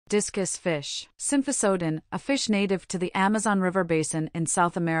Discus fish. Symphysoden, a fish native to the Amazon River basin in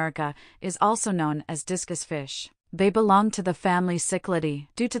South America, is also known as discus fish. They belong to the family Cichlidae.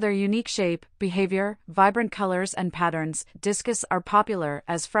 Due to their unique shape, behavior, vibrant colors and patterns, discus are popular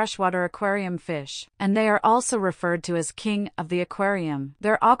as freshwater aquarium fish, and they are also referred to as king of the aquarium.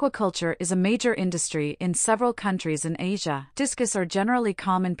 Their aquaculture is a major industry in several countries in Asia. Discus are generally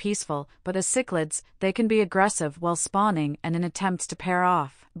calm and peaceful, but as cichlids, they can be aggressive while spawning and in attempts to pair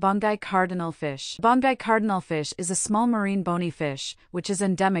off. Bongai cardinalfish. Bongai cardinalfish is a small marine bony fish, which is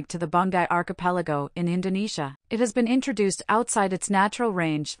endemic to the Bongai archipelago in Indonesia. It has been introduced outside its natural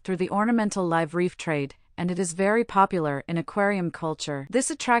range through the ornamental live reef trade, and it is very popular in aquarium culture.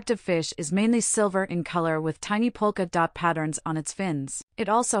 This attractive fish is mainly silver in color with tiny polka dot patterns on its fins. It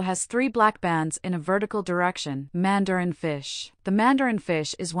also has 3 black bands in a vertical direction. Mandarin fish. The mandarin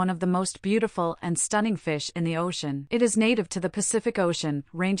fish is one of the most beautiful and stunning fish in the ocean. It is native to the Pacific Ocean,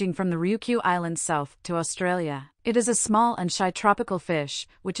 ranging from the Ryukyu Islands south to Australia. It is a small and shy tropical fish,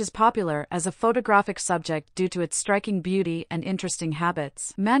 which is popular as a photographic subject due to its striking beauty and interesting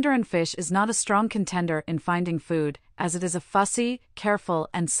habits. Mandarin fish is not a strong contender in finding food, as it is a fussy, careful,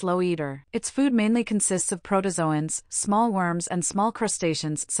 and slow eater. Its food mainly consists of protozoans, small worms and small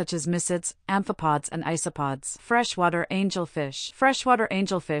crustaceans such as mysids, amphipods and isopods. Freshwater angelfish. Freshwater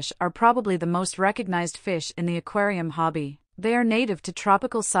angelfish are probably the most recognized fish in the aquarium hobby. They are native to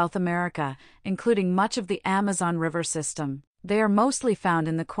tropical South America, including much of the Amazon River system. They are mostly found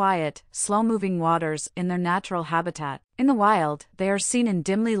in the quiet, slow-moving waters in their natural habitat. In the wild, they are seen in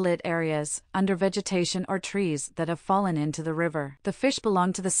dimly lit areas, under vegetation or trees that have fallen into the river. The fish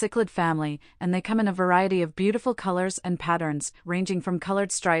belong to the cichlid family, and they come in a variety of beautiful colors and patterns, ranging from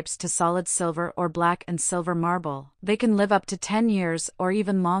colored stripes to solid silver or black and silver marble. They can live up to 10 years or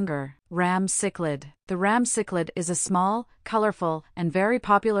even longer. Ram cichlid. The ram cichlid is a small, colorful, and very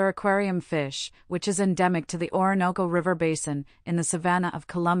popular aquarium fish, which is endemic to the Orinoco River basin in the savanna of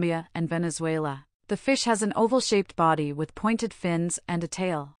Colombia and Venezuela. The fish has an oval-shaped body with pointed fins and a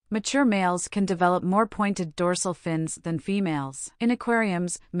tail. Mature males can develop more pointed dorsal fins than females. In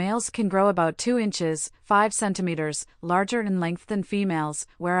aquariums, males can grow about 2 inches, 5 centimeters, larger in length than females,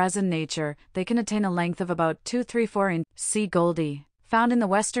 whereas in nature, they can attain a length of about 2-4 inches. Sea goldie. Found in the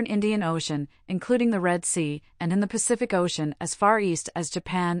western Indian Ocean, including the Red Sea, and in the Pacific Ocean as far east as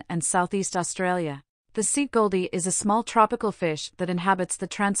Japan and Southeast Australia. The sea goldie is a small tropical fish that inhabits the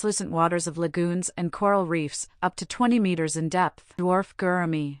translucent waters of lagoons and coral reefs, up to 20 meters in depth. Dwarf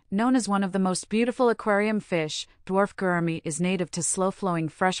gourami. Known as one of the most beautiful aquarium fish, dwarf gourami is native to slow-flowing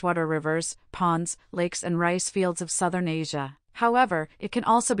freshwater rivers, ponds, lakes and rice fields of southern Asia. However, it can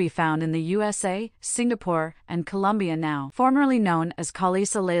also be found in the USA, Singapore, and Colombia now. Formerly known as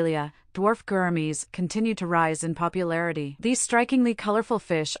Calisa laelia, dwarf gouramis continue to rise in popularity. These strikingly colorful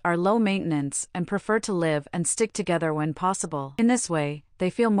fish are low maintenance and prefer to live and stick together when possible. In this way, they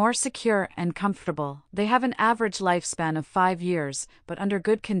feel more secure and comfortable. They have an average lifespan of 5 years, but under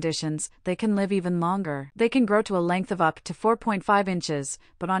good conditions, they can live even longer. They can grow to a length of up to 4.5 inches,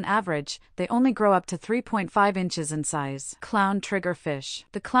 but on average, they only grow up to 3.5 inches in size. Clown triggerfish.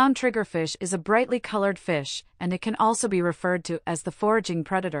 The clown triggerfish is a brightly colored fish, and it can also be referred to as the foraging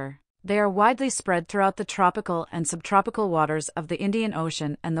predator. They are widely spread throughout the tropical and subtropical waters of the Indian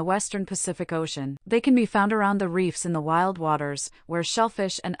Ocean and the western Pacific Ocean. They can be found around the reefs in the wild waters, where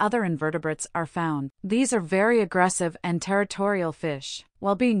shellfish and other invertebrates are found. These are very aggressive and territorial fish.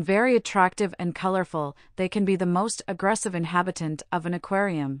 While being very attractive and colorful, they can be the most aggressive inhabitant of an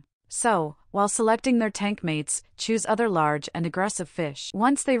aquarium. So, while selecting their tank mates, choose other large and aggressive fish.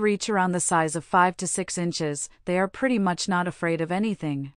 Once they reach around the size of 5 to 6 inches, they are pretty much not afraid of anything.